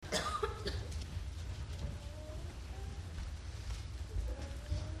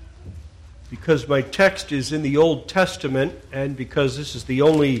Because my text is in the Old Testament, and because this is the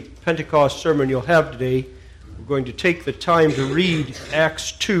only Pentecost sermon you'll have today, we're going to take the time to read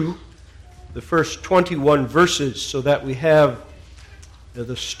Acts 2, the first 21 verses, so that we have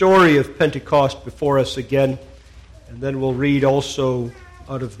the story of Pentecost before us again, and then we'll read also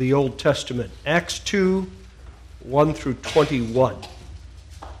out of the Old Testament. Acts 2, 1 through 21.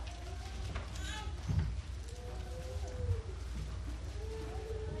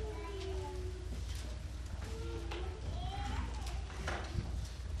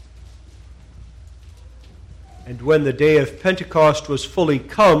 And when the day of Pentecost was fully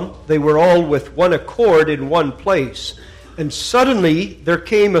come, they were all with one accord in one place. And suddenly there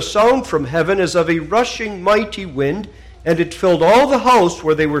came a sound from heaven as of a rushing mighty wind, and it filled all the house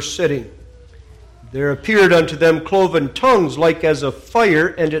where they were sitting. There appeared unto them cloven tongues like as of fire,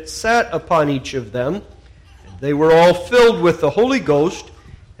 and it sat upon each of them. And they were all filled with the Holy Ghost,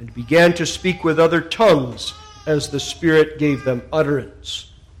 and began to speak with other tongues, as the Spirit gave them utterance.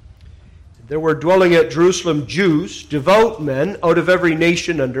 There were dwelling at Jerusalem Jews, devout men, out of every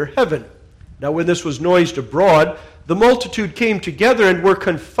nation under heaven. Now when this was noised abroad, the multitude came together and were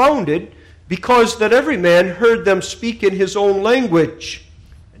confounded, because that every man heard them speak in his own language.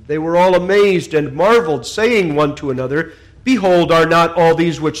 And they were all amazed and marveled, saying one to another, Behold, are not all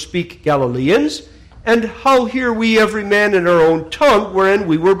these which speak Galileans? And how hear we every man in our own tongue wherein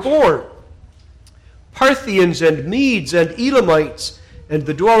we were born? Parthians and Medes and Elamites, and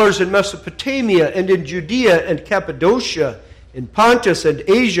the dwellers in Mesopotamia and in Judea and Cappadocia, in Pontus and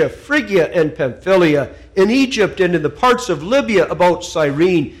Asia, Phrygia and Pamphylia, in Egypt and in the parts of Libya about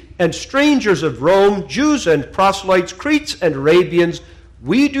Cyrene, and strangers of Rome, Jews and proselytes, Cretes and Arabians,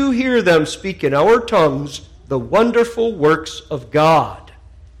 we do hear them speak in our tongues the wonderful works of God.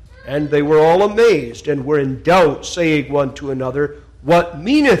 And they were all amazed and were in doubt, saying one to another, What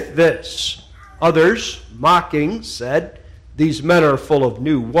meaneth this? Others, mocking, said, These men are full of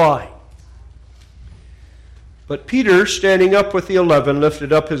new wine. But Peter, standing up with the 11,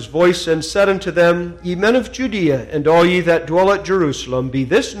 lifted up his voice and said unto them, Ye men of Judea, and all ye that dwell at Jerusalem, be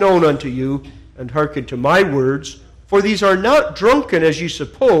this known unto you, and hearken to my words, for these are not drunken as ye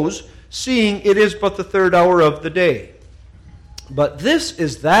suppose, seeing it is but the third hour of the day. But this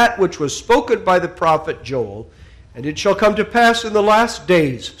is that which was spoken by the prophet Joel, and it shall come to pass in the last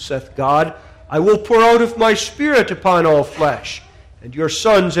days, saith God, I will pour out of my Spirit upon all flesh, and your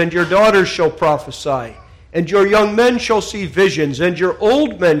sons and your daughters shall prophesy, and your young men shall see visions, and your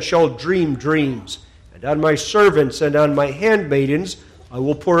old men shall dream dreams. And on my servants and on my handmaidens I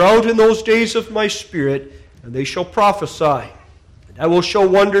will pour out in those days of my Spirit, and they shall prophesy. And I will show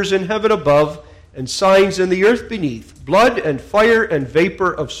wonders in heaven above, and signs in the earth beneath, blood and fire and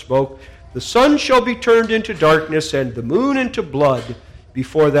vapor of smoke. The sun shall be turned into darkness, and the moon into blood,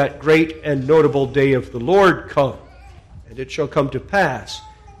 before that great and notable day of the Lord come. And it shall come to pass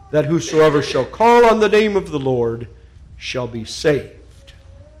that whosoever shall call on the name of the Lord shall be saved.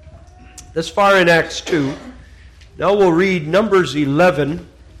 This far in Acts 2. Now we'll read Numbers 11,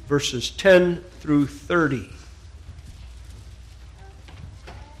 verses 10 through 30.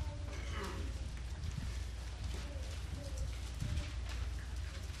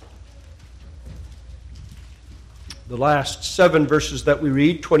 The last 7 verses that we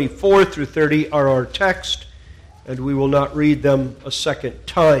read, 24 through 30, are our text, and we will not read them a second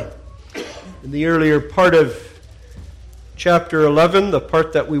time. In the earlier part of chapter 11, the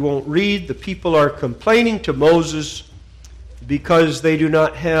part that we won't read, the people are complaining to Moses because they do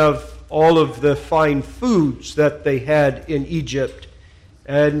not have all of the fine foods that they had in Egypt,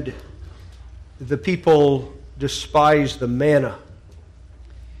 and the people despise the manna.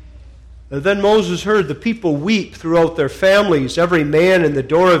 Then Moses heard the people weep throughout their families, every man in the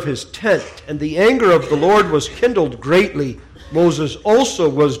door of his tent. And the anger of the Lord was kindled greatly. Moses also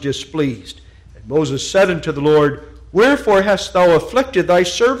was displeased. And Moses said unto the Lord, Wherefore hast thou afflicted thy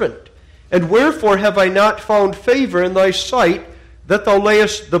servant? And wherefore have I not found favor in thy sight, that thou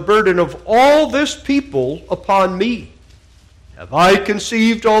layest the burden of all this people upon me? Have I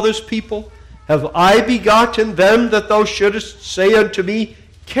conceived all this people? Have I begotten them, that thou shouldest say unto me,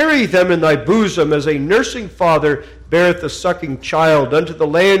 Carry them in thy bosom, as a nursing father beareth a sucking child, unto the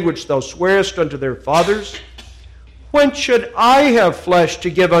land which thou swarest unto their fathers? Whence should I have flesh to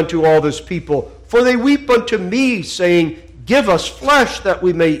give unto all this people? For they weep unto me, saying, Give us flesh that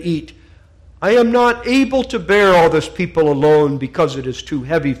we may eat. I am not able to bear all this people alone, because it is too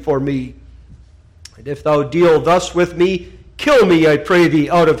heavy for me. And if thou deal thus with me, kill me, I pray thee,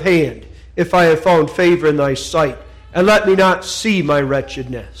 out of hand, if I have found favor in thy sight, and let me not see my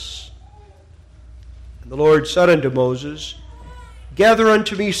wretchedness. And the Lord said unto Moses, Gather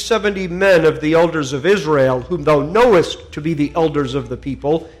unto me 70 men of the elders of Israel, whom thou knowest to be the elders of the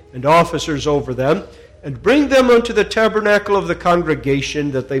people, and officers over them, and bring them unto the tabernacle of the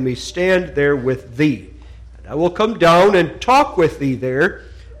congregation, that they may stand there with thee. And I will come down and talk with thee there,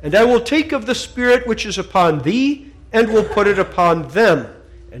 and I will take of the Spirit which is upon thee, and will put it upon them.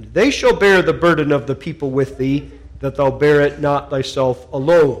 And they shall bear the burden of the people with thee, that thou bear it not thyself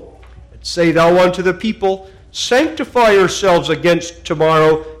alone. And say thou unto the people, Sanctify yourselves against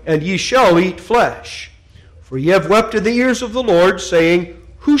tomorrow, and ye shall eat flesh. For ye have wept in the ears of the Lord, saying,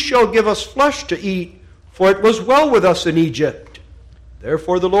 Who shall give us flesh to eat? For it was well with us in Egypt.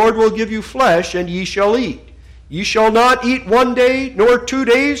 Therefore the Lord will give you flesh, and ye shall eat. Ye shall not eat 1 day, nor 2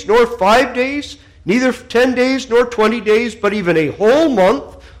 days, nor 5 days, neither 10 days, nor 20 days, but even a whole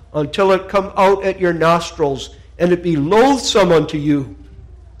month, until it come out at your nostrils, and it be loathsome unto you,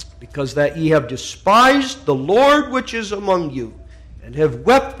 because that ye have despised the Lord which is among you, and have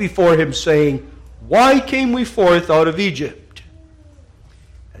wept before him, saying, Why came we forth out of Egypt?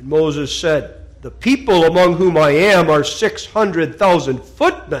 And Moses said, The people among whom I am are 600,000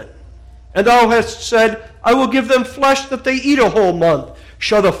 footmen. And thou hast said, I will give them flesh that they eat a whole month.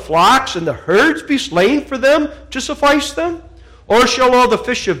 Shall the flocks and the herds be slain for them to suffice them? Or shall all the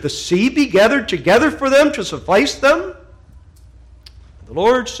fish of the sea be gathered together for them to suffice them? The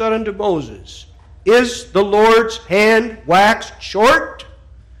Lord said unto Moses, Is the Lord's hand waxed short?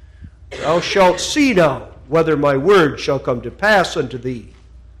 Thou shalt see now whether my word shall come to pass unto thee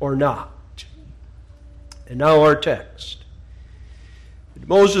or not. And now our text. And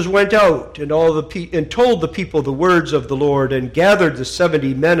Moses went out and told the people the words of the Lord, and gathered the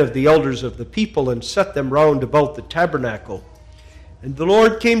 70 men of the elders of the people, and set them round about the tabernacle. And the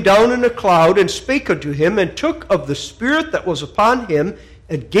Lord came down in a cloud, and spake unto him, and took of the Spirit that was upon him,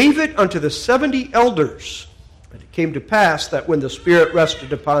 and gave it unto the 70 elders. And it came to pass that when the Spirit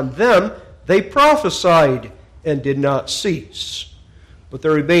rested upon them, they prophesied, and did not cease. But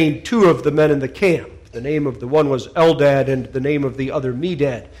there remained 2 of the men in the camp. The name of the one was Eldad, and the name of the other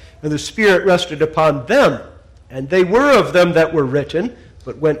Medad. And the Spirit rested upon them, and they were of them that were written,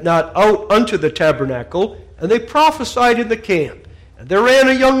 but went not out unto the tabernacle, and they prophesied in the camp. And there ran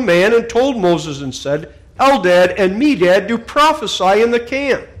a young man, and told Moses, and said, Eldad and Medad do prophesy in the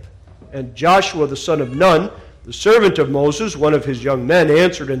camp. And Joshua the son of Nun, the servant of Moses, one of his young men,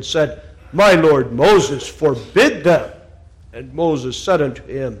 answered and said, My lord Moses, forbid them. And Moses said unto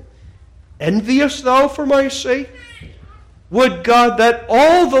him, Enviest thou for my sake? Would God that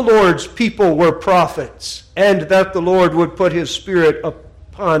all the Lord's people were prophets, and that the Lord would put his Spirit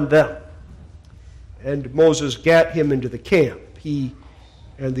upon them. And Moses gat him into the camp, he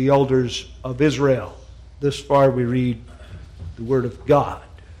and the elders of Israel. This far we read the word of God.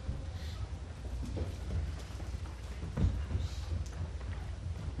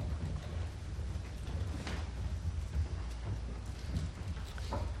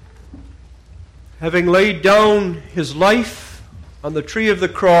 Having laid down his life on the tree of the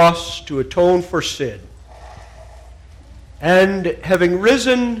cross to atone for sin, and having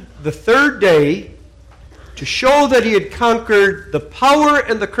risen the 3rd day to show that he had conquered the power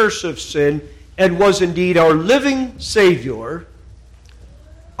and the curse of sin, and was indeed our living Savior,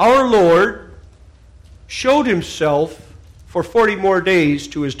 our Lord showed himself for 40 more days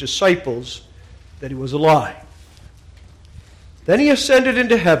to his disciples that he was alive. Then he ascended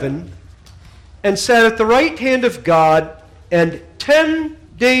into heaven, and sat at the right hand of God, and 10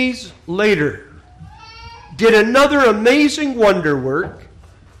 days later did another amazing wonder work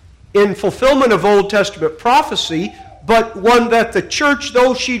in fulfillment of Old Testament prophecy, but one that the church,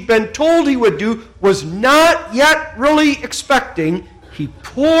 though she'd been told he would do, was not yet really expecting. He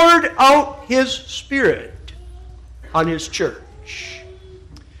poured out his Spirit on his church.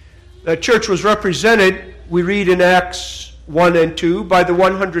 That church was represented, we read in Acts 1 and 2, by the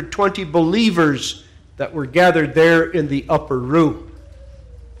 120 believers that were gathered there in the upper room.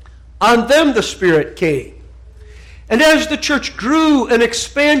 On them the Spirit came. And as the church grew and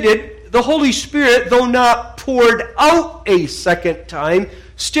expanded, the Holy Spirit, though not poured out a second time,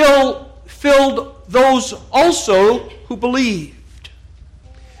 still filled those also who believed.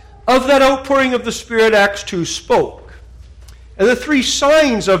 Of that outpouring of the Spirit, Acts 2 spoke. And the 3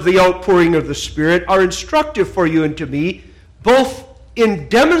 signs of the outpouring of the Spirit are instructive for you and to me, both in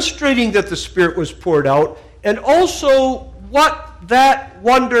demonstrating that the Spirit was poured out, and also what that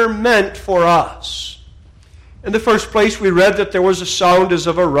wonder meant for us. In the first place, we read that there was a sound as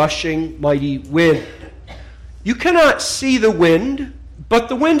of a rushing mighty wind. You cannot see the wind, but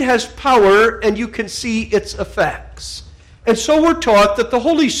the wind has power, and you can see its effects. And so we're taught that the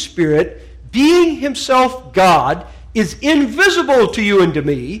Holy Spirit, being himself God, is invisible to you and to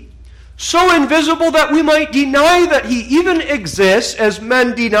me, so invisible that we might deny that he even exists, as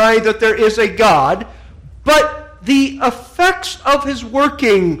men deny that there is a God, but the effects of his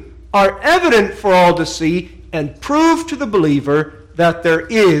working are evident for all to see and prove to the believer that there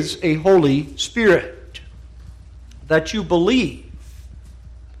is a Holy Spirit. That you believe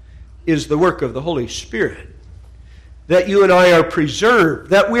is the work of the Holy Spirit. That you and I are preserved,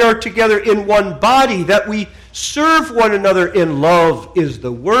 that we are together in one body, that we serve one another in love is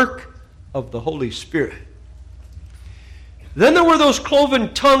the work of the Holy Spirit. Then there were those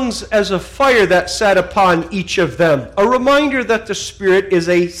cloven tongues as a fire that sat upon each of them, a reminder that the Spirit is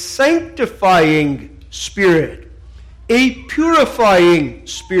a sanctifying Spirit, a purifying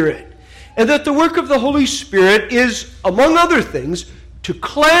Spirit, and that the work of the Holy Spirit is, among other things, to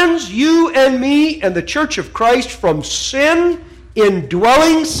cleanse you and me and the Church of Christ from sin,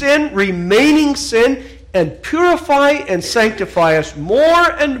 indwelling sin, remaining sin, and purify and sanctify us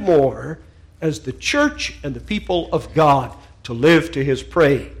more and more as the church and the people of God to live to his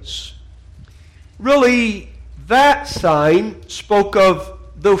praise. Really, that sign spoke of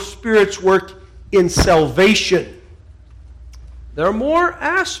the Spirit's work in salvation. There are more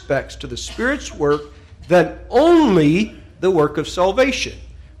aspects to the Spirit's work than only the work of salvation.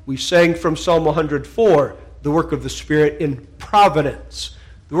 We sang from Psalm 104, the work of the Spirit in providence,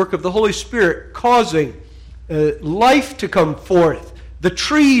 the work of the Holy Spirit causing life to come forth, the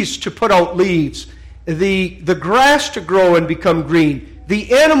trees to put out leaves, the grass to grow and become green,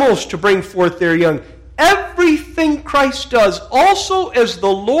 the animals to bring forth their young. Everything Christ does, also as the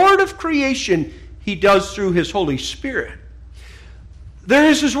Lord of creation, he does through his Holy Spirit. There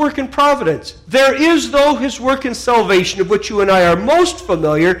is his work in providence. There is, though, his work in salvation, of which you and I are most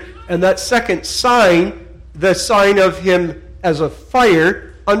familiar, and that second sign, the sign of him as a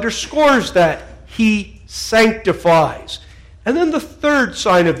fire, underscores that. He sanctifies. And then the third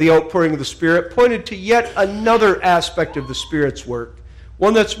sign of the outpouring of the Spirit pointed to yet another aspect of the Spirit's work,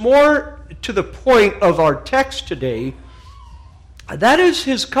 one that's more to the point of our text today. That is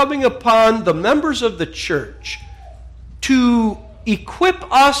his coming upon the members of the church to equip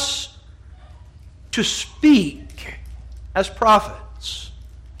us to speak as prophets.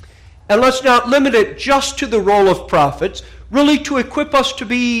 And let's not limit it just to the role of prophets, really to equip us to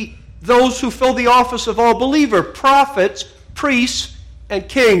be those who fill the office of all believer, prophets, priests, and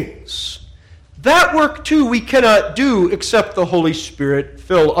kings. That work, too, we cannot do except the Holy Spirit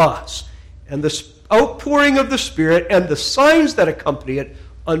fill us. And the outpouring of the Spirit and the signs that accompany it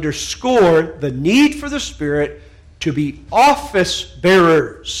underscore the need for the Spirit to be office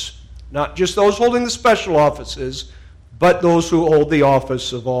bearers, not just those holding the special offices, but those who hold the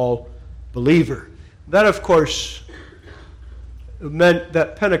office of all believer. That, of course, meant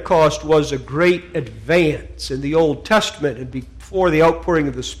that Pentecost was a great advance in the Old Testament, and before the outpouring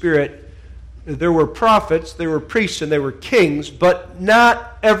of the Spirit, there were prophets, there were priests, and there were kings, but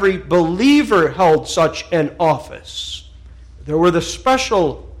not every believer held such an office. There were the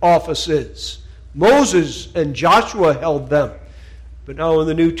special offices. Moses and Joshua held them. But now in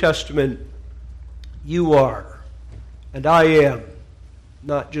the New Testament, you are, and I am,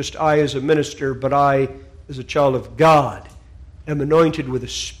 not just I as a minister, but I as a child of God, am anointed with a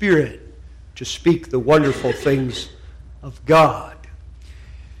Spirit to speak the wonderful things of God.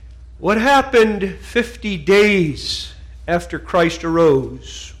 What happened 50 days after Christ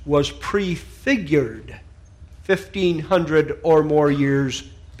arose was prefigured 1,500 or more years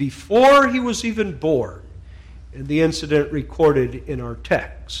before he was even born, in the incident recorded in our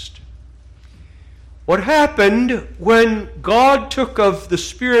text. What happened when God took of the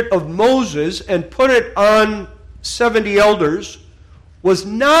spirit of Moses and put it on 70 elders was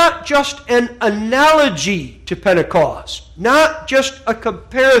not just an analogy to Pentecost, not just a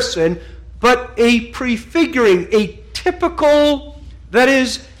comparison, but a prefiguring, a typical, that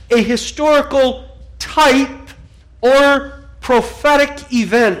is, a historical type or prophetic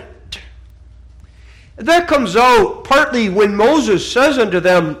event. That comes out partly when Moses says unto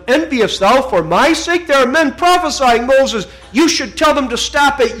them, "Enviest thou for my sake?" There are men prophesying, Moses, you should tell them to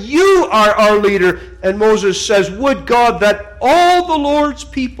stop it. You are our leader. And Moses says, would God that all the Lord's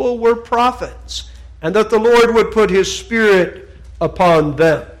people were prophets, and that the Lord would put his Spirit upon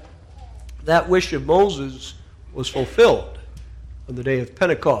them. That wish of Moses was fulfilled on the day of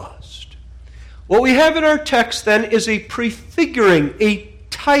Pentecost. What we have in our text then is a prefiguring, a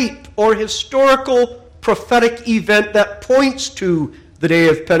type or historical prophetic event that points to the day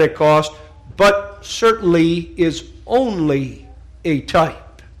of Pentecost, but certainly is only a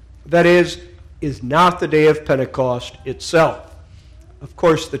type. That is not the day of Pentecost itself. Of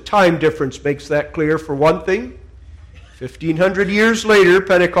course, the time difference makes that clear for one thing. 1,500 years later,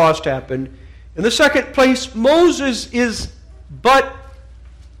 Pentecost happened. In the second place, Moses is but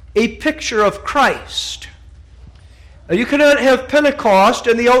a picture of Christ. Now, you cannot have Pentecost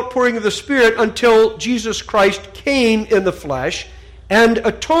and the outpouring of the Spirit until Jesus Christ came in the flesh and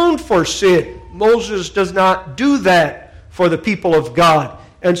atoned for sin. Moses does not do that for the people of God.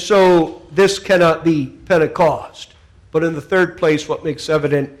 And so this cannot be Pentecost. But in the third place, what makes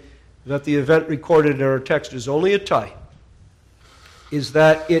evident that the event recorded in our text is only a type is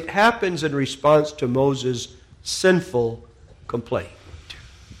that it happens in response to Moses' sinful complaint.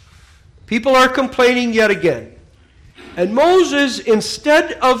 People are complaining yet again. And Moses,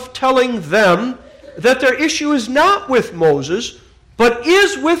 instead of telling them that their issue is not with Moses, but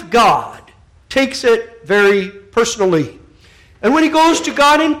is with God, takes it very personally. And when he goes to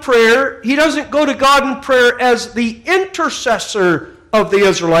God in prayer, he doesn't go to God in prayer as the intercessor of the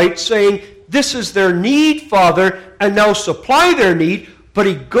Israelites, saying, "This is their need, Father, and now supply their need." But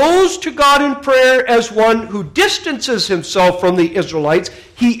he goes to God in prayer as one who distances himself from the Israelites.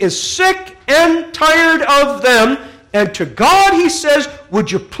 He is sick and tired of them. And to God he says, "Would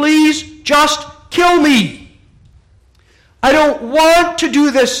you please just kill me? I don't want to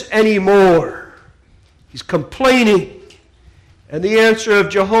do this anymore." He's complaining. And the answer of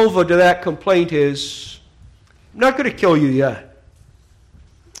Jehovah to that complaint is, "I'm not going to kill you yet.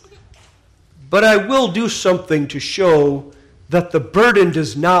 But I will do something to show that the burden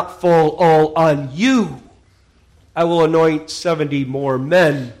does not fall all on you. I will anoint 70 more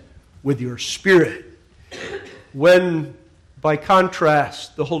men with your Spirit." When, by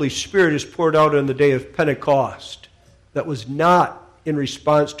contrast, the Holy Spirit is poured out on the day of Pentecost, that was not in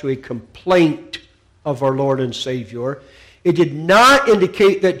response to a complaint of our Lord and Savior. It did not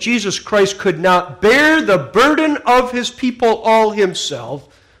indicate that Jesus Christ could not bear the burden of his people all himself,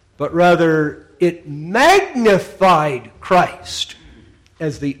 but rather it magnified Christ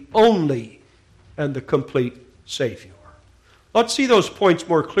as the only and the complete Savior. Let's see those points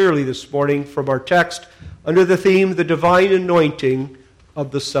more clearly this morning from our text under the theme, the divine anointing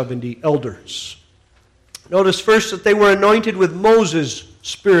of the 70 elders. Notice first that they were anointed with Moses'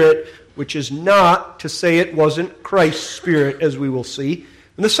 spirit, which is not to say it wasn't Christ's Spirit, as we will see.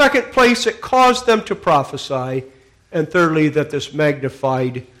 In the second place, it caused them to prophesy. And thirdly, that this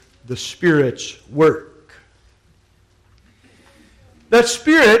magnified the Spirit's work. That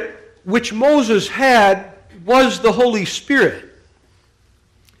Spirit which Moses had was the Holy Spirit.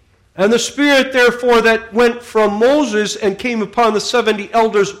 And the Spirit, therefore, that went from Moses and came upon the 70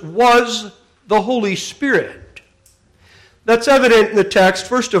 elders was the Holy Spirit. That's evident in the text,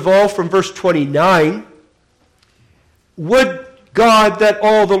 first of all, from verse 29. Would God that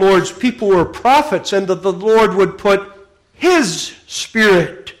all the Lord's people were prophets, and that the Lord would put his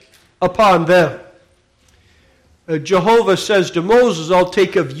Spirit upon them. Jehovah says to Moses, "I'll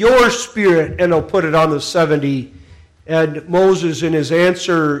take of your Spirit and I'll put it on the 70. And Moses, in his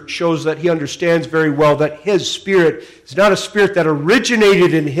answer, shows that he understands very well that his Spirit is not a Spirit that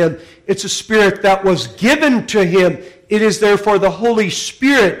originated in him. It's a Spirit that was given to him. It is therefore the Holy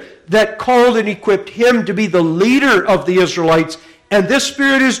Spirit that called and equipped him to be the leader of the Israelites. And this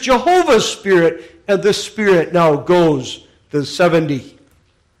Spirit is Jehovah's Spirit. And this Spirit now goes to the 70.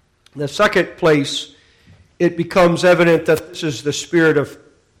 In the second place, it becomes evident that this is the Spirit of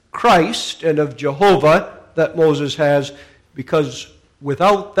Christ and of Jehovah that Moses has, because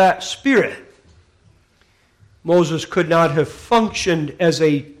without that Spirit, Moses could not have functioned as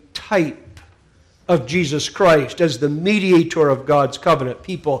a type of Jesus Christ, as the mediator of God's covenant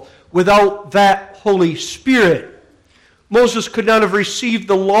people. Without that Holy Spirit, Moses could not have received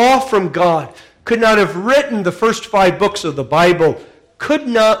the law from God, could not have written the first 5 books of the Bible, could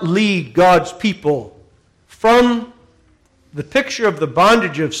not lead God's people from the picture of the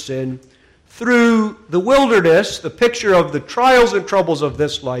bondage of sin through the wilderness, the picture of the trials and troubles of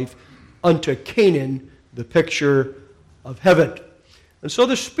this life, unto Canaan, the picture of heaven. And so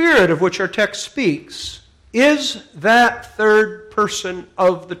the Spirit of which our text speaks is that third person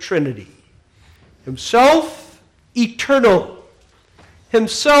of the Trinity. Himself eternal,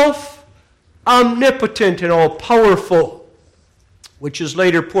 himself omnipotent and all-powerful, which is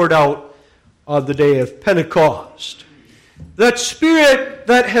later poured out on the day of Pentecost. That Spirit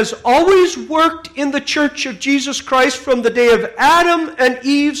that has always worked in the church of Jesus Christ from the day of Adam and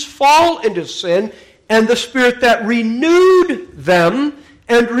Eve's fall into sin, and the Spirit that renewed them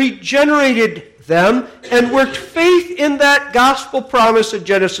and regenerated them and worked faith in that gospel promise in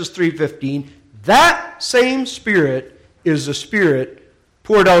Genesis 3:15, that same Spirit is the Spirit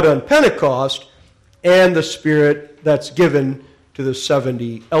poured out on Pentecost and the Spirit that's given to the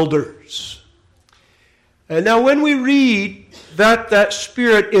 70 elders. And now when we read that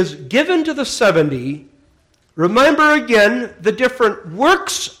Spirit is given to the 70, remember again the different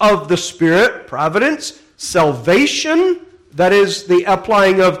works of the Spirit: providence, salvation, that is the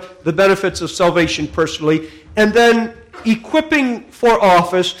applying of the benefits of salvation personally, and then equipping for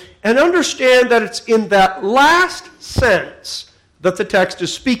office. And understand that it's in that last sense that the text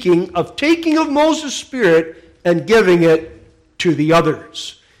is speaking of taking of Moses' Spirit and giving it to the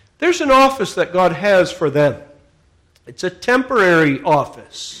others. There's an office that God has for them. It's a temporary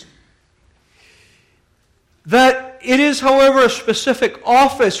office. That it is, however, a specific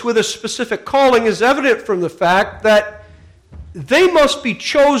office with a specific calling is evident from the fact that they must be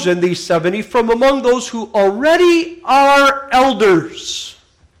chosen, these 70, from among those who already are elders.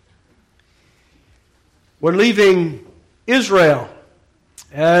 When leaving Israel,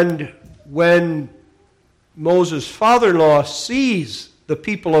 and when Moses' father-in-law sees the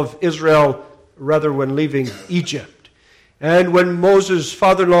people of Israel, rather when leaving Egypt, and when Moses'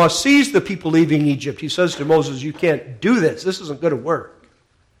 father-in-law sees the people leaving Egypt, he says to Moses, "You can't do this. This isn't going to work."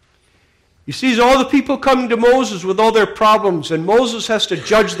 He sees all the people coming to Moses with all their problems, and Moses has to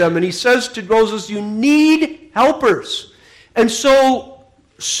judge them. And he says to Moses, "You need helpers." And so,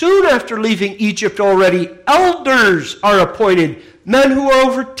 soon after leaving Egypt already, elders are appointed, men who are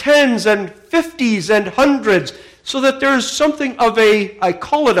over 10s and 50s and 100s, so that there's something of a, I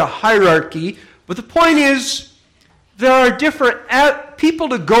call it a hierarchy, but the point is, there are different people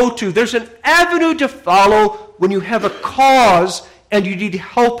to go to. There's an avenue to follow when you have a cause and you need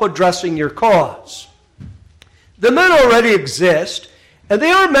help addressing your cause. The men already exist, and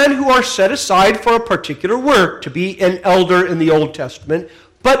they are men who are set aside for a particular work, to be an elder in the Old Testament.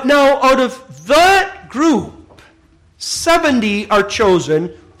 But now out of that group, 70 are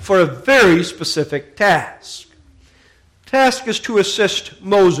chosen for a very specific task. The task is to assist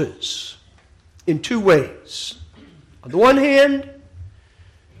Moses in two ways. On the one hand,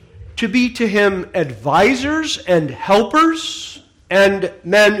 to be to him advisors and helpers, and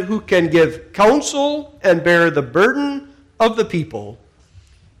men who can give counsel and bear the burden of the people.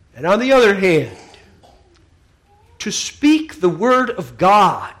 And on the other hand, to speak the word of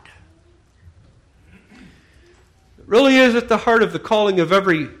God. It really is at the heart of the calling of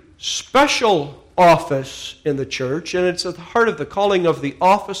every special office in the church, and it's at the heart of the calling of the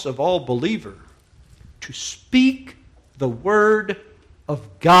office of all believer, to speak the word of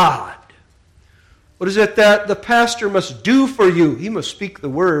God. What is it that the pastor must do for you? He must speak the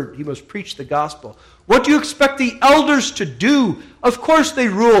word. He must preach the gospel. What do you expect the elders to do? Of course they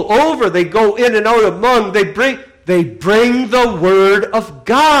rule over. They go in and out among. They bring the word of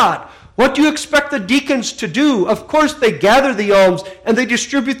God. What do you expect the deacons to do? Of course they gather the alms and they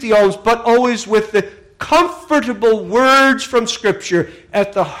distribute the alms, but always with the comfortable words from Scripture.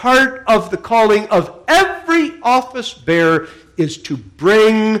 At the heart of the calling of every office bearer is to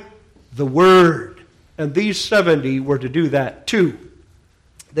bring the word. And these 70 were to do that too.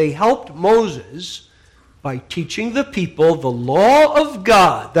 They helped Moses by teaching the people the law of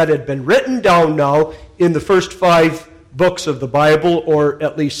God that had been written down now in the first 5 books of the Bible, or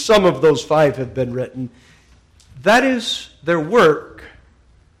at least some of those 5 have been written. That is their work,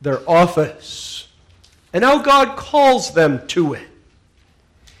 their office. And now God calls them to it.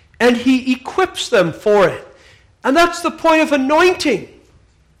 And He equips them for it. And that's the point of anointing.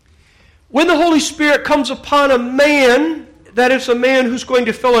 When the Holy Spirit comes upon a man, that is a man who's going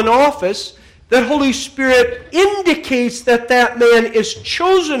to fill an office, that Holy Spirit indicates that that man is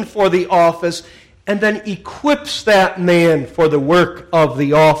chosen for the office and then equips that man for the work of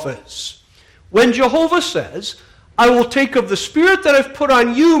the office. When Jehovah says, "I will take of the Spirit that I've put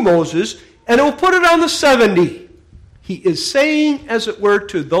on you, Moses, and I will put it on the 70," He is saying, as it were,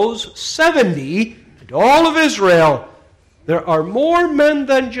 to those 70 and all of Israel, there are more men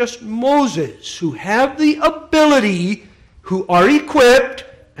than just Moses who have the ability, who are equipped,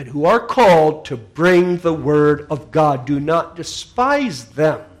 and who are called to bring the word of God. Do not despise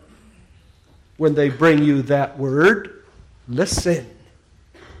them when they bring you that word. Listen.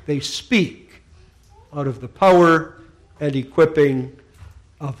 They speak out of the power and equipping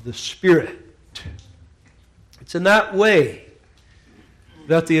of the Spirit. It's in that way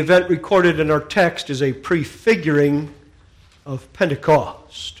that the event recorded in our text is a prefiguring of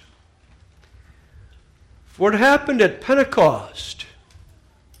Pentecost. For what happened at Pentecost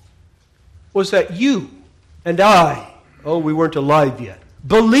was that you and I, we weren't alive yet,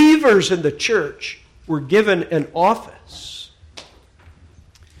 believers in the church were given an office.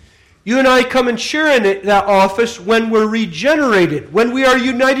 You and I come and share in that office when we're regenerated, when we are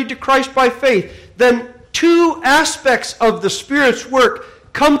united to Christ by faith. Then 2 aspects of the Spirit's work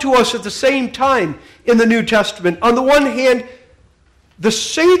come to us at the same time in the New Testament. On the one hand, the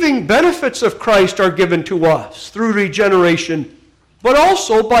saving benefits of Christ are given to us through regeneration, but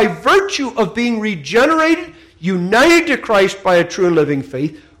also by virtue of being regenerated, united to Christ by a true and living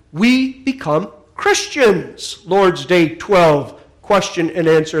faith, we become Christians. Lord's Day 12, question and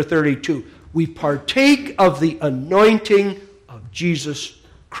answer 32. We partake of the anointing of Jesus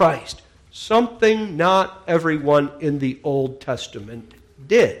Christ. Something not everyone in the Old Testament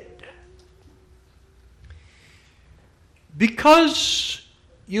did. Because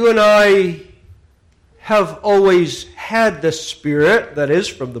you and I have always had the Spirit, that is,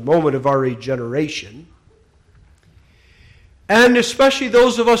 from the moment of our regeneration, and especially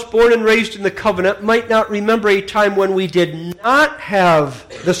those of us born and raised in the covenant might not remember a time when we did not have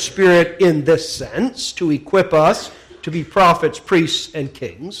the Spirit in this sense to equip us to be prophets, priests, and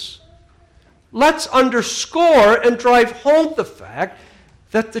kings. Let's underscore and drive home the fact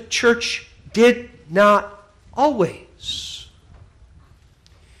that the church did not always.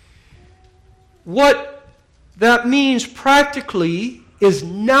 What that means practically is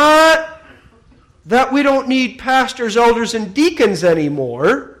not that we don't need pastors, elders, and deacons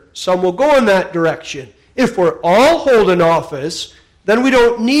anymore. Some will go in that direction. If we're all holding office, then we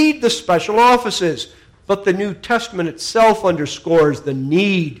don't need the special offices. But the New Testament itself underscores the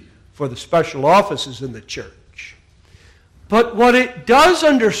need for the special offices in the church. But what it does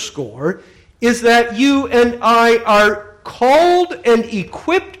underscore is that you and I are called and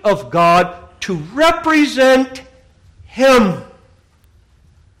equipped of God to represent Him.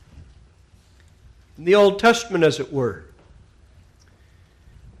 In the Old Testament, as it were.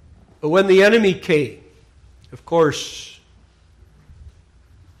 But when the enemy came, of course,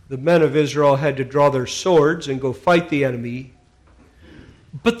 the men of Israel had to draw their swords and go fight the enemy.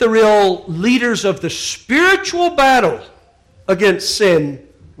 But the real leaders of the spiritual battle against sin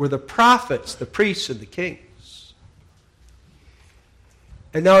were the prophets, the priests, and the kings.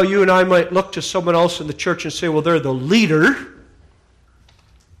 And now you and I might look to someone else in the church and say, well, they're the leader.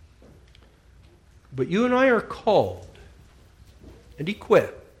 But you and I are called and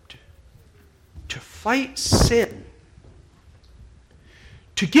equipped to fight sin.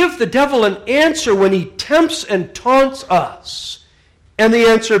 To give the devil an answer when he tempts and taunts us. And the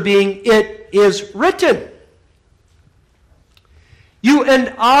answer being, it is written. You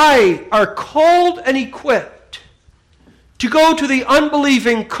and I are called and equipped to go to the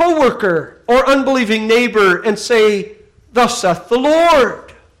unbelieving coworker or unbelieving neighbor and say, thus saith the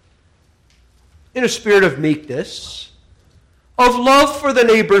Lord. In a spirit of meekness, of love for the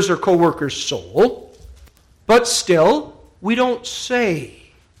neighbor's or coworker's soul, but still, we don't say,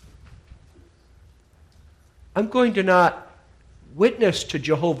 I'm going to not witness to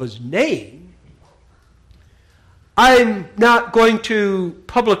Jehovah's name. I'm not going to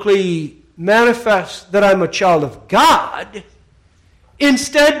publicly manifest that I'm a child of God.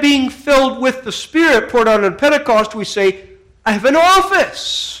 Instead, being filled with the Spirit poured out on Pentecost, we say, I have an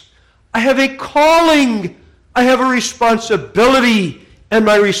office. I have a calling. I have a responsibility. And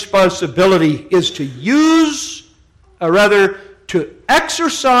my responsibility is to to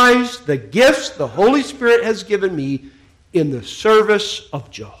exercise the gifts the Holy Spirit has given me in the service of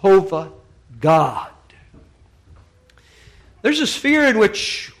Jehovah God. There's a sphere in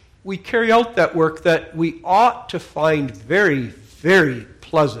which we carry out that work that we ought to find very, very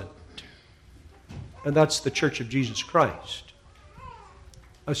pleasant. And that's the Church of Jesus Christ.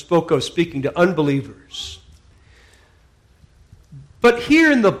 I spoke of speaking to unbelievers. But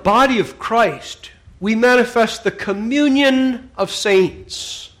here in the body of Christ, we manifest the communion of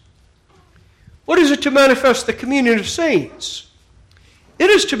saints. What is it to manifest the communion of saints? It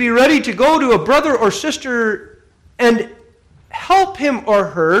is to be ready to go to a brother or sister and help him or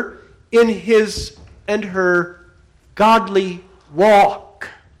her in his and her godly walk.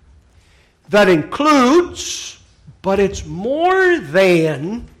 That includes, but it's more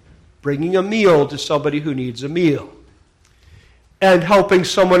than, bringing a meal to somebody who needs a meal and helping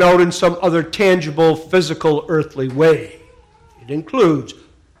someone out in some other tangible, physical, earthly way. It includes,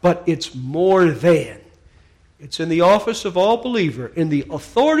 but it's more than. It's in the office of all believer, in the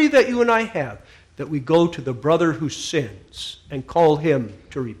authority that you and I have, that we go to the brother who sins and call him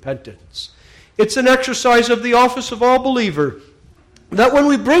to repentance. It's an exercise of the office of all believer, that when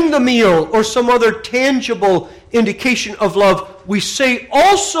we bring the meal or some other tangible indication of love, we say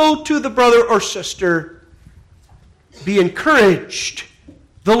also to the brother or sister, be encouraged.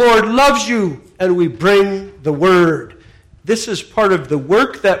 The Lord loves you, and we bring the word. This is part of the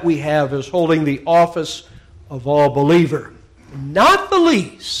work that we have as holding the office of all believer. Not the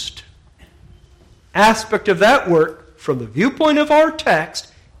least aspect of that work from the viewpoint of our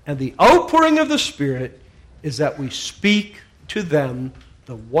text and the outpouring of the Spirit is that we speak to them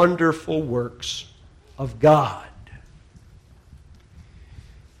the wonderful works of God.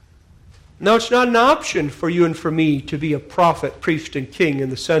 Now, it's not an option for you and for me to be a prophet, priest, and king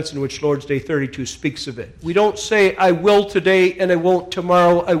in the sense in which Lord's Day 32 speaks of it. We don't say, I will today and I won't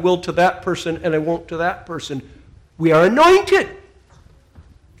tomorrow, I will to that person and I won't to that person. We are anointed.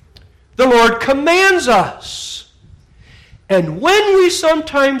 The Lord commands us. And when we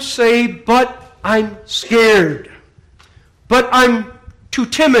sometimes say, but I'm scared, but I'm too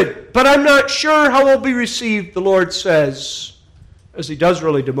timid, but I'm not sure how I'll be received, the Lord says, as he does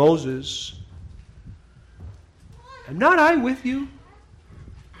really to Moses, am not I with you?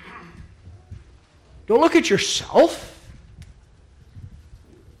 Don't look at yourself.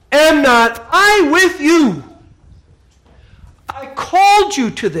 Am not I with you? I called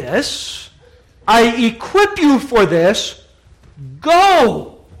you to this. I equip you for this.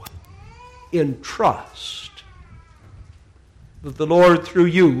 Go in trust that the Lord through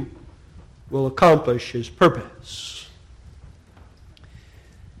you will accomplish his purpose.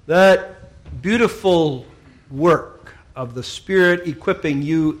 That beautiful work of the Spirit equipping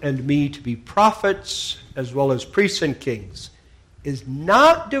you and me to be prophets as well as priests and kings is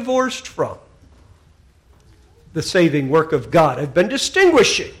not divorced from the saving work of God. I've been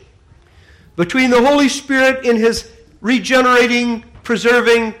distinguishing between the Holy Spirit in his regenerating,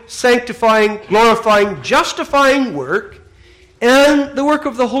 preserving, sanctifying, glorifying, justifying work, and the work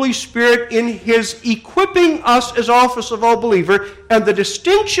of the Holy Spirit in his equipping us as office of all believer. And the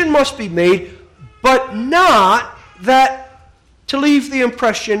distinction must be made, but not that to leave the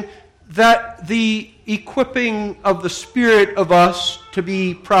impression that the equipping of the Spirit of us to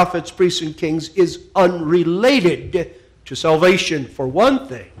be prophets, priests, and kings is unrelated to salvation, for one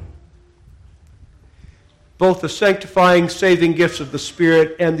thing. Both the sanctifying, saving gifts of the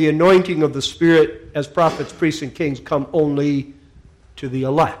Spirit and the anointing of the Spirit as prophets, priests, and kings come only to the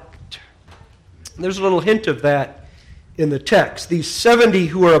elect. And there's a little hint of that in the text. These 70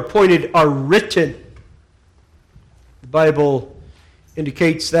 who are appointed are written. The Bible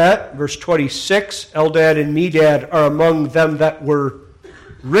indicates that. Verse 26, Eldad and Medad are among them that were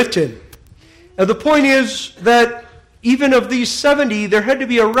written. And the point is that even of these 70, there had to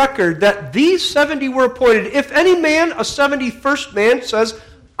be a record that these 70 were appointed. If any man, a 71st man, says,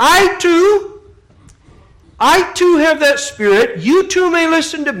 I too have that Spirit, you too may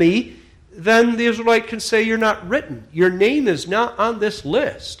listen to me, then the Israelite can say, you're not written. Your name is not on this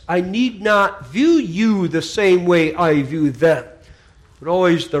list. I need not view you the same way I view them. But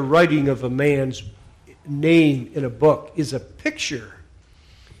always the writing of a man's name in a book is a picture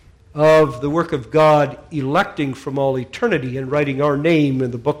of the work of God electing from all eternity and writing our name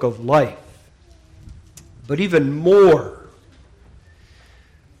in the book of life. But even more,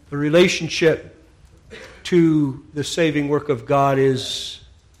 the relationship to the saving work of God is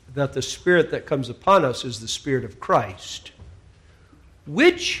that the Spirit that comes upon us is the Spirit of Christ,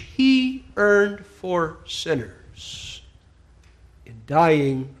 which he earned for sinners in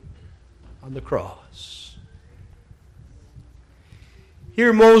dying on the cross.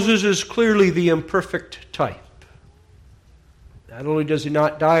 Here Moses is clearly the imperfect type. Not only does he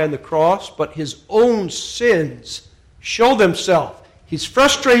not die on the cross, but his own sins show themselves. He's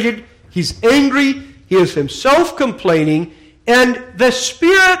frustrated, he's angry, he is himself complaining, and the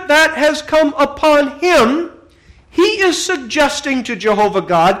Spirit that has come upon him, he is suggesting to Jehovah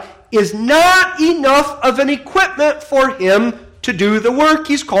God, is not enough of an equipment for him to do the work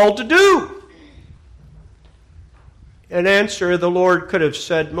he's called to do. In answer, the Lord could have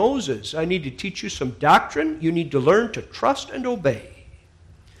said, Moses, I need to teach you some doctrine. You need to learn to trust and obey.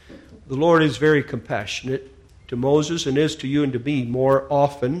 The Lord is very compassionate to Moses and is to you and to me more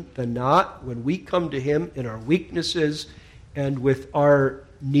often than not when we come to him in our weaknesses and with our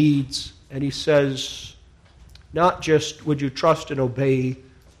needs. And he says, not just would you trust and obey,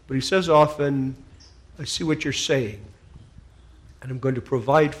 but he says often, I see what you're saying, and I'm going to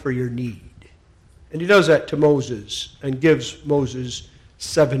provide for your need. And he does that to Moses and gives Moses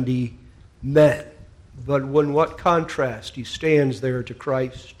 70 men. But when what contrast he stands there to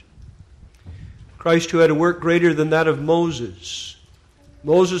Christ. Christ who had a work greater than that of Moses.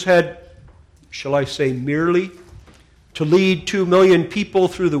 Moses had, shall I say, merely to lead 2 million people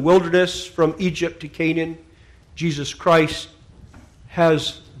through the wilderness from Egypt to Canaan. Jesus Christ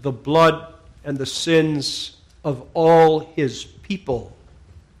has the blood and the sins of all his people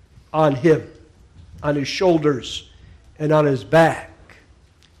on him, on his shoulders and on his back.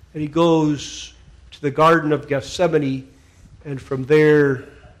 And he goes to the Garden of Gethsemane, and from there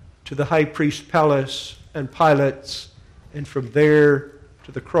to the high priest's palace and Pilate's, and from there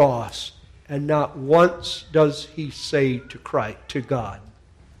to the cross. And not once does he say to Christ, to God,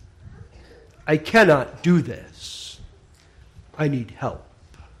 I cannot do this. I need help.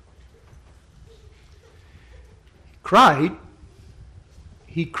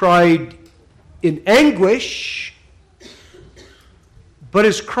 He cried in anguish, but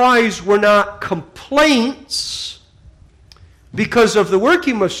his cries were not complaints because of the work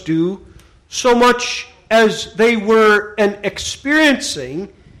he must do, so much as they were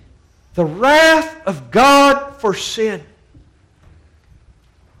experiencing the wrath of God for sin.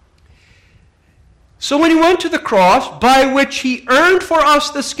 So when he went to the cross, by which he earned for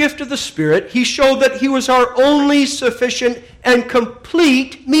us this gift of the Spirit, he showed that he was our only sufficient and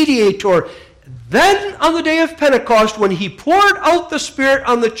complete mediator. Then on the day of Pentecost, when he poured out the Spirit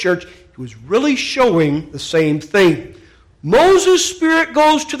on the church, he was really showing the same thing. Moses' Spirit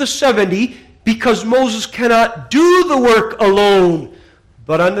goes to the 70 because Moses cannot do the work alone.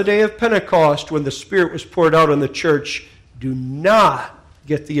 But on the day of Pentecost, when the Spirit was poured out on the church, do not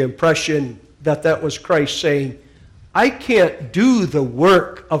get the impression that that was Christ saying, I can't do the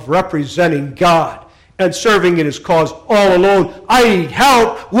work of representing God and serving in his cause all alone. I need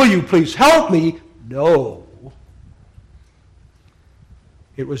help. Will you please help me? No.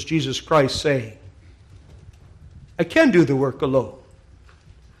 It was Jesus Christ saying, I can do the work alone.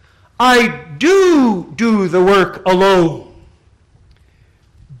 I do the work alone.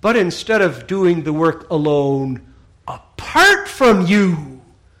 But instead of doing the work alone apart from you,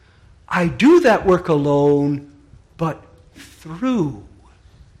 I do that work alone, but through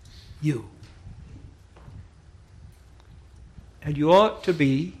you. And you ought to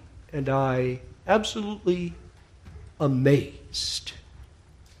be, and I, absolutely amazed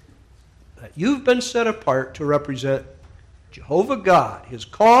that you've been set apart to represent Jehovah God, his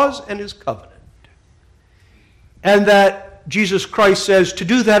cause and his covenant. And that Jesus Christ says, to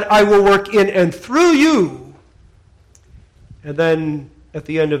do that I will work in and through you. And then at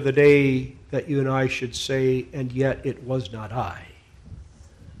the end of the day, that you and I should say, and yet it was not I,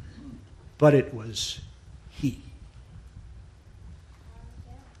 but it was he.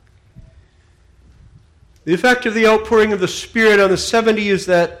 The effect of the outpouring of the Spirit on the 70 is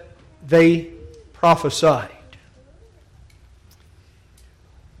that they prophesied.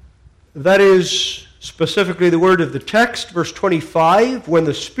 That is specifically the word of the text, verse 25. When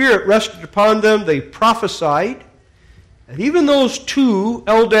the Spirit rested upon them, they prophesied. And even those two,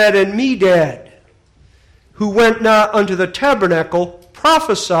 Eldad and Medad, who went not unto the tabernacle,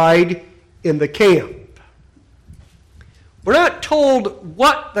 prophesied in the camp. We're not told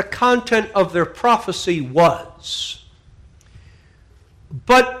what the content of their prophecy was.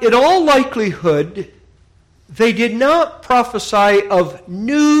 But in all likelihood, they did not prophesy of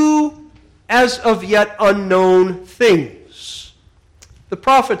new, as of yet unknown things. The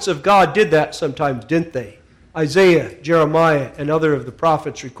prophets of God did that sometimes, didn't they? Isaiah, Jeremiah, and other of the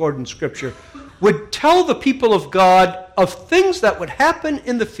prophets recorded in Scripture would tell the people of God of things that would happen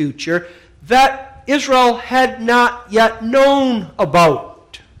in the future that Israel had not yet known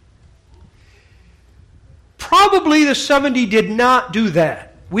about. Probably the 70 did not do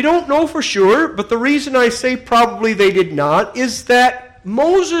that. We don't know for sure, but the reason I say probably they did not is that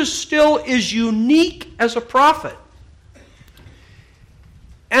Moses still is unique as a prophet.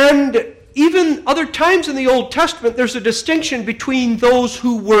 And even other times in the Old Testament, there's a distinction between those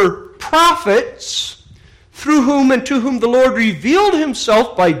who were prophets, through whom and to whom the Lord revealed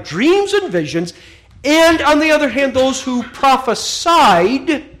himself by dreams and visions, and on the other hand, those who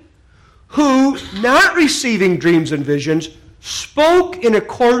prophesied, who, not receiving dreams and visions, spoke in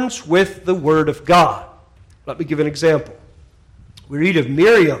accordance with the Word of God. Let me give an example. We read of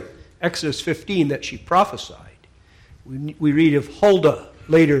Miriam, Exodus 15, that she prophesied. We read of Huldah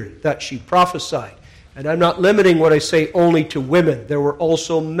later that she prophesied. And I'm not limiting what I say only to women. There were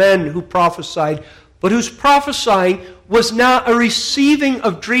also men who prophesied, but whose prophesying was not a receiving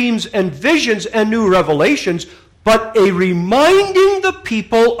of dreams and visions and new revelations, but a reminding the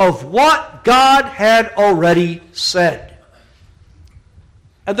people of what God had already said.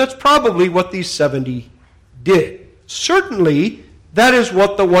 And that's probably what these 70 did. Certainly, that is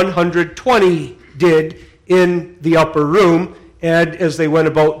what the 120 did in the upper room, and as they went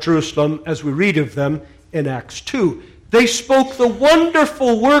about Jerusalem, as we read of them in Acts 2. They spoke the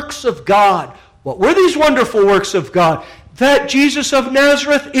wonderful works of God. What were these wonderful works of God? That Jesus of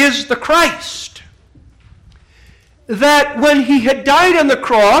Nazareth is the Christ. That when he had died on the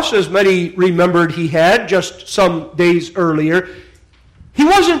cross, as many remembered he had just some days earlier, he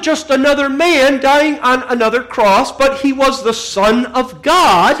wasn't just another man dying on another cross, but he was the Son of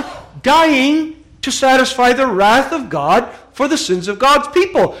God dying to satisfy the wrath of God for the sins of God's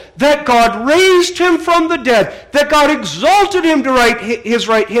people. That God raised him from the dead. That God exalted him to his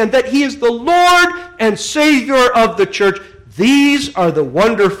right hand. That he is the Lord and Savior of the church. These are the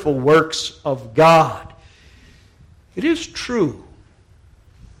wonderful works of God. It is true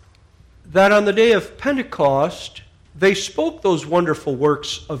that on the day of Pentecost, they spoke those wonderful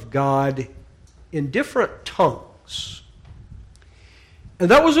works of God in different tongues. And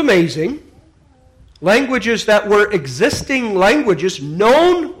that was amazing. Languages that were existing languages,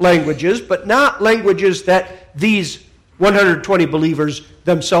 known languages, but not languages that these 120 believers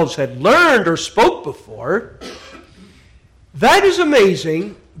themselves had learned or spoke before. That is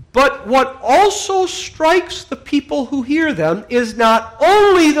amazing, but what also strikes the people who hear them is not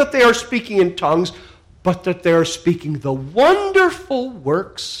only that they are speaking in tongues, but that they are speaking the wonderful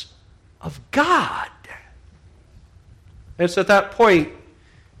works of God. And it's at that point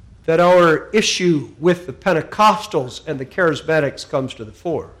that our issue with the Pentecostals and the Charismatics comes to the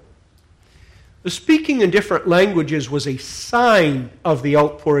fore. The speaking in different languages was a sign of the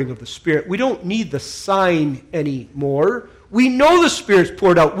outpouring of the Spirit. We don't need the sign anymore. We know the Spirit's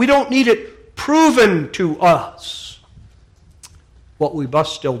poured out. We don't need it proven to us. What we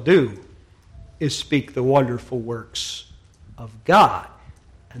must still do is speak the wonderful works of God.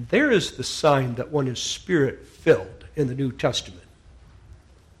 And there is the sign that one is Spirit-filled in the New Testament.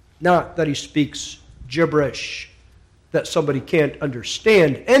 Not that he speaks gibberish that somebody can't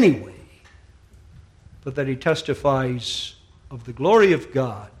understand anyway, but that he testifies of the glory of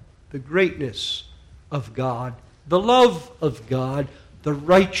God, the greatness of God, the love of God, the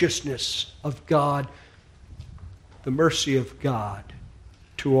righteousness of God, the mercy of God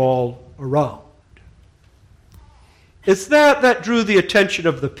to all around. It's that drew the attention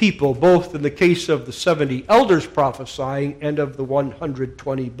of the people, both in the case of the 70 elders prophesying and of the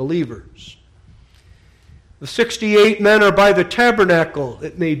 120 believers. The 68 men are by the tabernacle.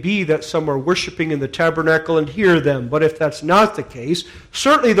 It may be that some are worshiping in the tabernacle and hear them, but if that's not the case,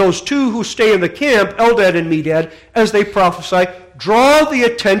 certainly those two who stay in the camp, Eldad and Medad, as they prophesy, draw the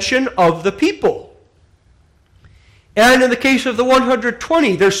attention of the people. And in the case of the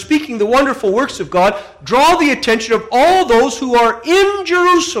 120, they're speaking the wonderful works of God, draw the attention of all those who are in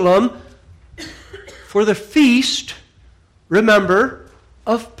Jerusalem for the feast, remember,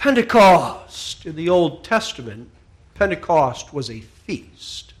 of Pentecost. In the Old Testament, Pentecost was a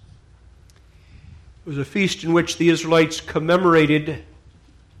feast. It was a feast in which the Israelites commemorated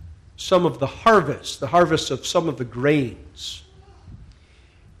some of the harvest of some of the grains.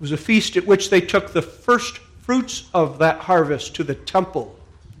 It was a feast at which they took the first fruits of that harvest to the temple.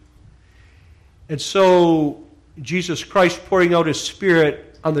 And so Jesus Christ pouring out his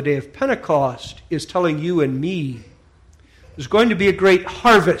Spirit on the day of Pentecost is telling you and me there's going to be a great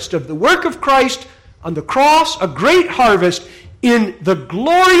harvest of the work of Christ on the cross, a great harvest in the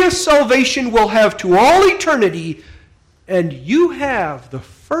glorious salvation we'll have to all eternity, and you have the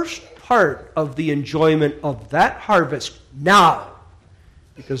first part of the enjoyment of that harvest now,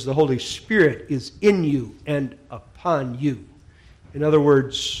 because the Holy Spirit is in you and upon you. In other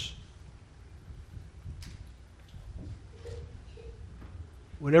words,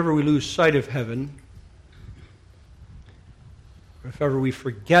 whenever we lose sight of heaven, or if ever we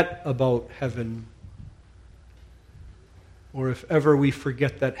forget about heaven, or if ever we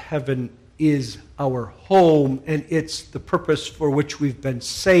forget that heaven is our home and it's the purpose for which we've been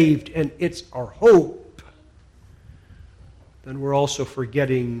saved and it's our hope, then we're also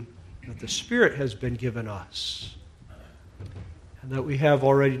forgetting that the Spirit has been given us and that we have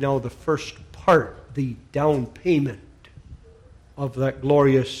already now the first part, the down payment of that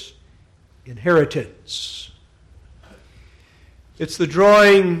glorious inheritance. It's the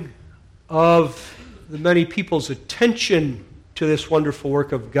drawing of the many people's attention to this wonderful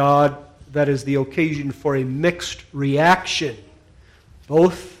work of God that is the occasion for a mixed reaction,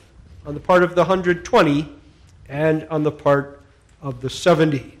 both on the part of the 120 and on the part of the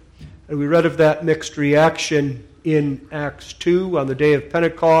 70. And we read of that mixed reaction in Acts 2 on the day of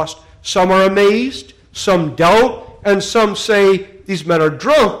Pentecost. Some are amazed, some doubt, and some say these men are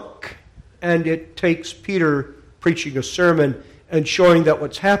drunk. And it takes Peter preaching a sermon and showing that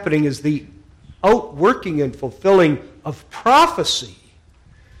what's happening is the outworking and fulfilling of prophecy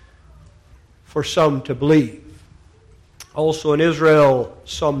for some to believe. Also in Israel,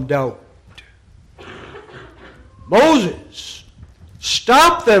 some doubt. Moses,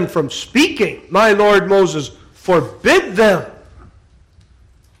 stop them from speaking. My Lord Moses, forbid them.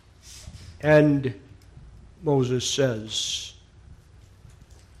 And Moses says,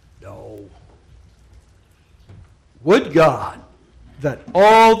 no. Would God that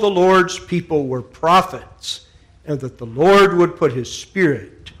all the Lord's people were prophets, and that the Lord would put his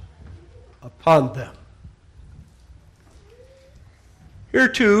Spirit upon them. Here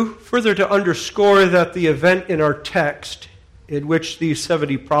too, further to underscore that the event in our text in which these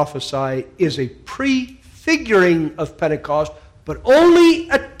 70 prophesy is a prefiguring of Pentecost, but only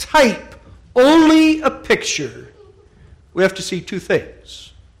a type, only a picture, we have to see two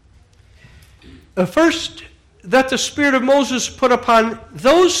things. First, that the Spirit of Moses put upon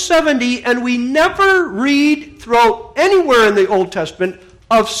those 70, and we never read throughout anywhere in the Old Testament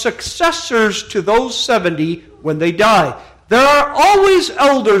of successors to those 70 when they die. There are always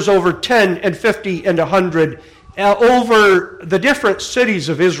elders over 10 and 50 and 100 over the different cities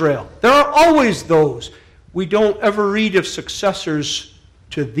of Israel. There are always those. We don't ever read of successors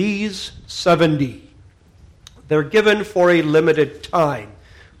to these 70. They're given for a limited time,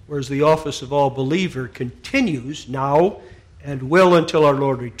 whereas the office of all believer continues now and will until our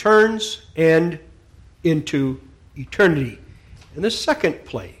Lord returns and into eternity. In the second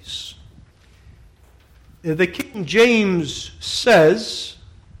place, the King James says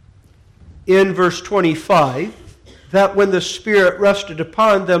in verse 25 that when the Spirit rested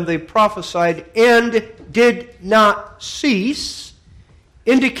upon them, they prophesied and did not cease,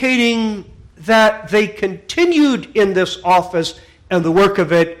 indicating that they continued in this office and the work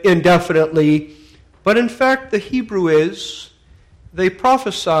of it indefinitely. But in fact, the Hebrew is, they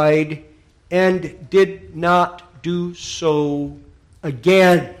prophesied and did not do so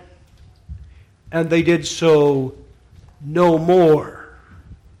again. And they did so no more.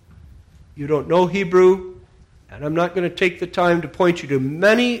 You don't know Hebrew, and I'm not going to take the time to point you to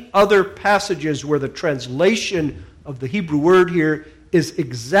many other passages where the translation of the Hebrew word here is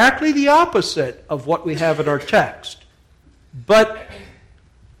exactly the opposite of what we have in our text. But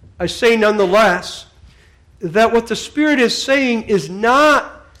I say nonetheless that what the Spirit is saying is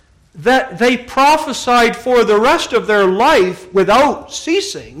not that they prophesied for the rest of their life without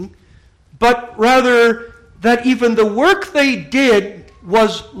ceasing, but rather that even the work they did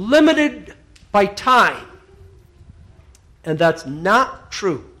was limited by time. And that's not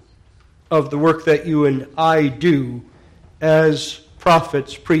true of the work that you and I do as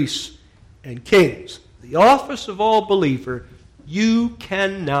prophets, priests, and kings. The office of all believer, you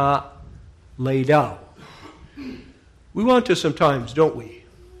cannot lay down. We want to sometimes, don't we?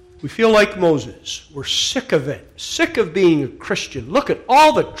 We feel like Moses. We're sick of it. Sick of being a Christian. Look at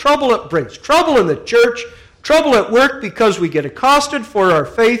all the trouble it brings. Trouble in the church. Trouble at work because we get accosted for our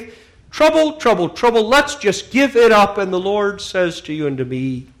faith. Trouble, trouble, trouble. Let's just give it up. And the Lord says to you and to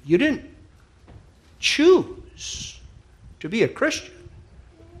me, you didn't choose to be a Christian.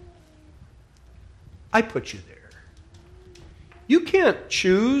 I put you there. You can't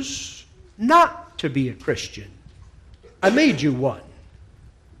choose not to be a Christian. I made you one.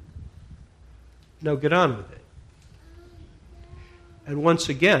 Now get on with it. And once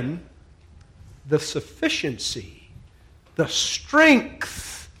again, the sufficiency, the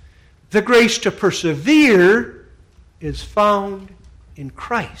strength, the grace to persevere is found in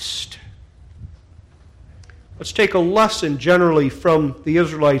Christ. Let's take a lesson generally from the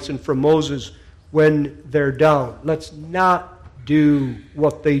Israelites and from Moses when they're down. Let's not do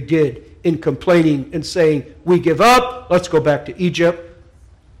what they did in complaining and saying, we give up, let's go back to Egypt.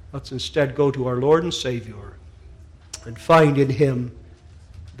 Let's instead go to our Lord and Savior and find in Him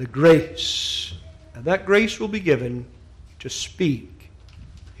the grace. And that grace will be given to speak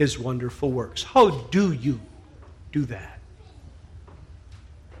His wonderful works. How do you do that?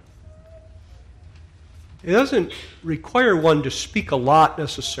 It doesn't require one to speak a lot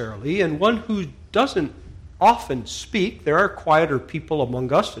necessarily, and one who doesn't often speak, there are quieter people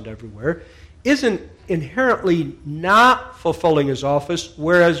among us and everywhere, isn't inherently not fulfilling his office,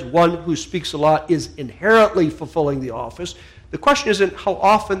 whereas one who speaks a lot is inherently fulfilling the office. The question isn't how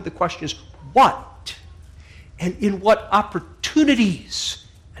often, the question is what, and in what opportunities,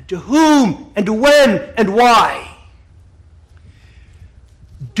 and to whom, and to when, and why.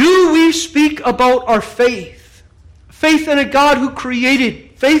 Do we speak about our faith? Faith in a God who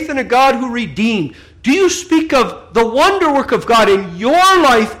created, faith in a God who redeemed. Do you speak of the wonder work of God in your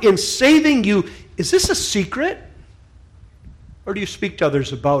life in saving you? Is this a secret? Or do you speak to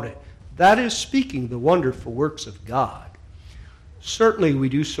others about it? That is speaking the wonderful works of God. Certainly we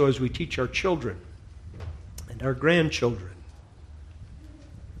do so as we teach our children and our grandchildren.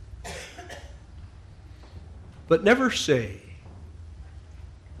 But never say,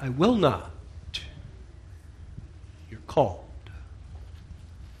 I will not. You're called.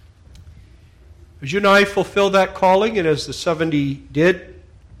 As you and I fulfill that calling, and as the 70 did,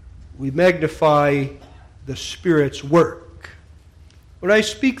 we magnify the Spirit's work. When I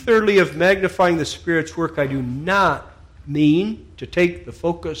speak thirdly of magnifying the Spirit's work, I do not mean to take the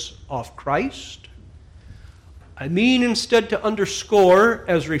focus off Christ. I mean instead to underscore,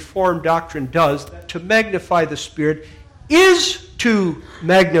 as Reformed doctrine does, that to magnify the Spirit is to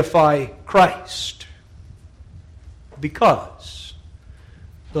magnify Christ. Because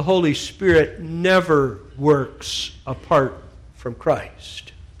the Holy Spirit never works apart from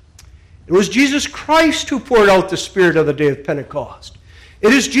Christ. It was Jesus Christ who poured out the Spirit on the day of Pentecost.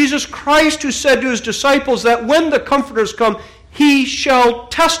 It is Jesus Christ who said to his disciples that when the Comforters come, he shall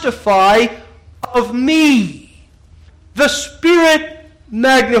testify of me. The Spirit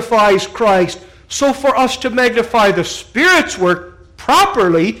magnifies Christ. So for us to magnify the Spirit's work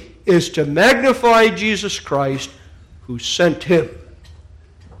properly is to magnify Jesus Christ who sent him.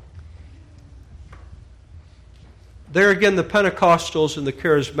 There again, the Pentecostals and the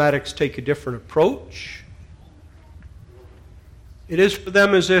Charismatics take a different approach. It is for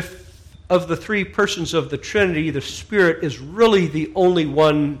them as if of the three persons of the Trinity, the Spirit is really the only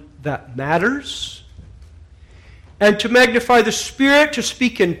one that matters. And to magnify the Spirit, to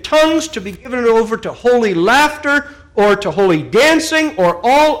speak in tongues, to be given over to holy laughter, or to holy dancing, or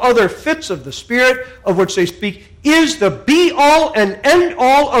all other fits of the Spirit of which they speak, is the be-all and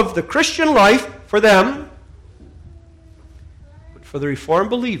end-all of the Christian life for them. But for the Reformed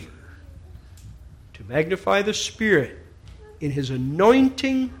believer, to magnify the Spirit in his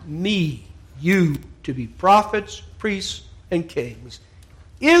anointing me, you, to be prophets, priests, and kings,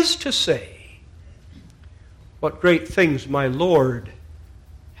 is to say, what great things my Lord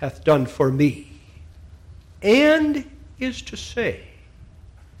hath done for me, and is to say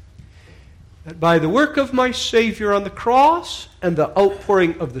that by the work of my Savior on the cross and the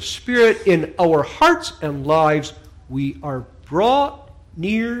outpouring of the Spirit in our hearts and lives, we are brought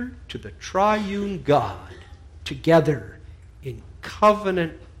near to the triune God together in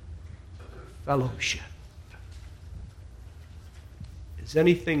covenant fellowship. Is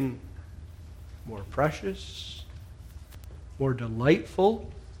anything more precious, more delightful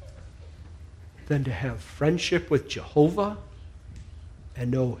than to have friendship with Jehovah and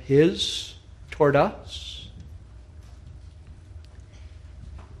know his toward us?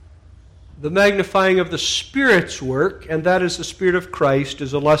 The magnifying of the Spirit's work, and that is the Spirit of Christ,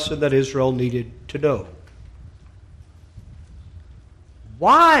 is a lesson that Israel needed to know.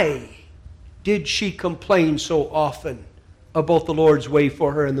 Why did she complain so often about the Lord's way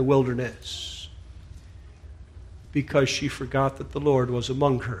for her in the wilderness? Because she forgot that the Lord was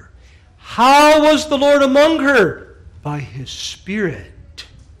among her. How was the Lord among her? By his Spirit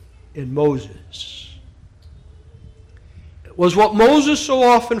in Moses. It was what Moses so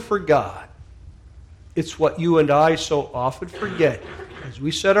often forgot. It's what you and I so often forget as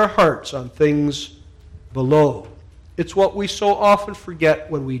we set our hearts on things below. It's what we so often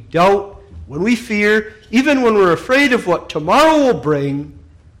forget when we doubt, when we fear, even when we're afraid of what tomorrow will bring.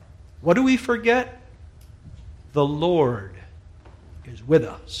 What do we forget? The Lord is with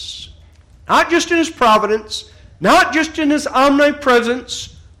us. Not just in his providence, not just in his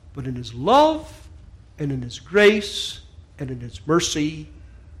omnipresence, but in his love and in his grace and in his mercy,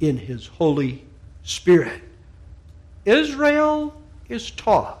 in his Holy Spirit. Israel is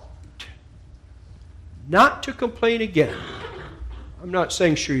taught not to complain again. I'm not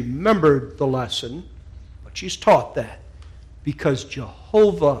saying she remembered the lesson, but she's taught that because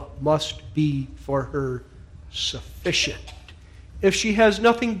Jehovah must be for her sufficient. If she has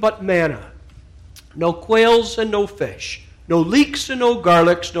nothing but manna, no quails and no fish, no leeks and no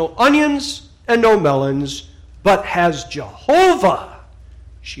garlics, no onions and no melons, but has Jehovah,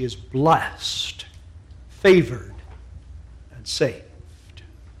 she is blessed, favored, and saved.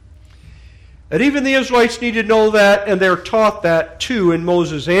 And even the Israelites need to know that, and they're taught that too in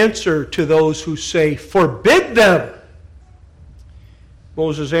Moses' answer to those who say, forbid them.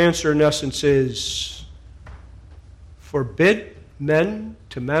 Moses' answer in essence is, forbid men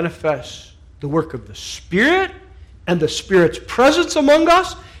to manifest the work of the Spirit and the Spirit's presence among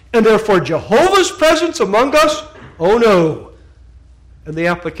us, and therefore Jehovah's presence among us? Oh no. And the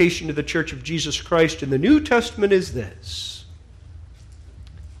application to the Church of Jesus Christ in the New Testament is this.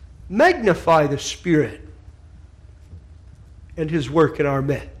 Magnify the Spirit and his work in our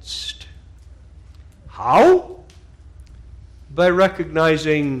midst. How? By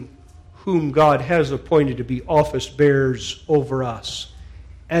recognizing whom God has appointed to be office bearers over us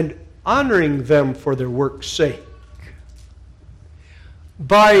and honoring them for their work's sake.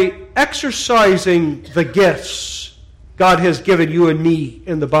 By exercising the gifts God has given you and me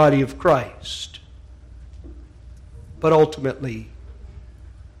in the body of Christ. But ultimately,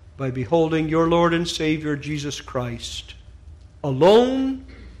 by beholding your Lord and Savior Jesus Christ alone,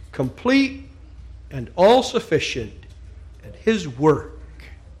 complete, and all-sufficient, and His work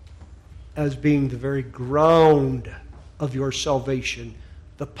as being the very ground of your salvation,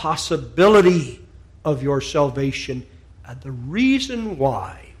 the possibility of your salvation, and the reason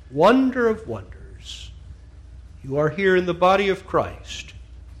why, wonder of wonders, you are here in the body of Christ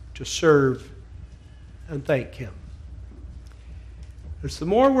to serve and thank Him. It's the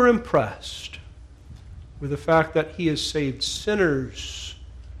more we're impressed with the fact that He has saved sinners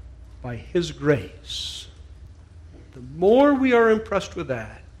by His grace, the more we are impressed with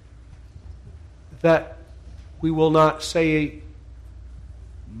that we will not say,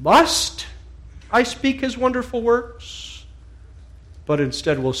 must I speak His wonderful works? But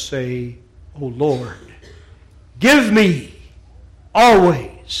instead will say, O Lord, give me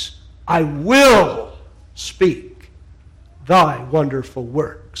always, I will speak Thy wonderful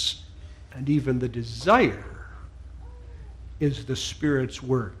works. And even the desire is the Spirit's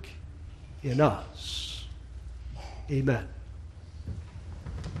work in us. Amen.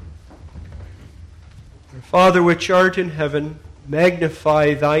 Our Father which art in heaven,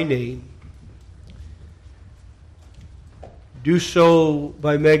 magnify Thy name. Do so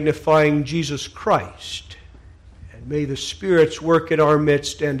by magnifying Jesus Christ. And may the Spirit's work in our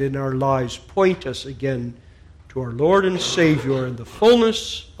midst and in our lives point us again to our Lord and Savior and the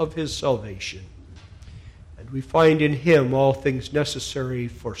fullness of His salvation. And we find in Him all things necessary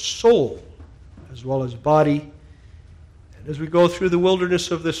for soul as well as body. And as we go through the wilderness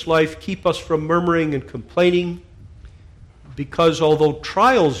of this life, keep us from murmuring and complaining, because although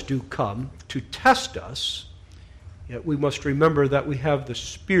trials do come to test us, yet we must remember that we have the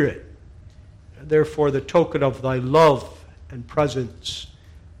Spirit, and therefore the token of Thy love and presence,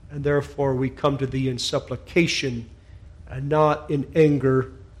 and therefore we come to Thee in supplication and not in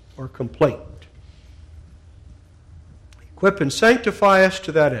anger or complaint. Equip and sanctify us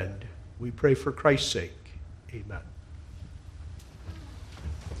to that end. We pray for Christ's sake. Amen.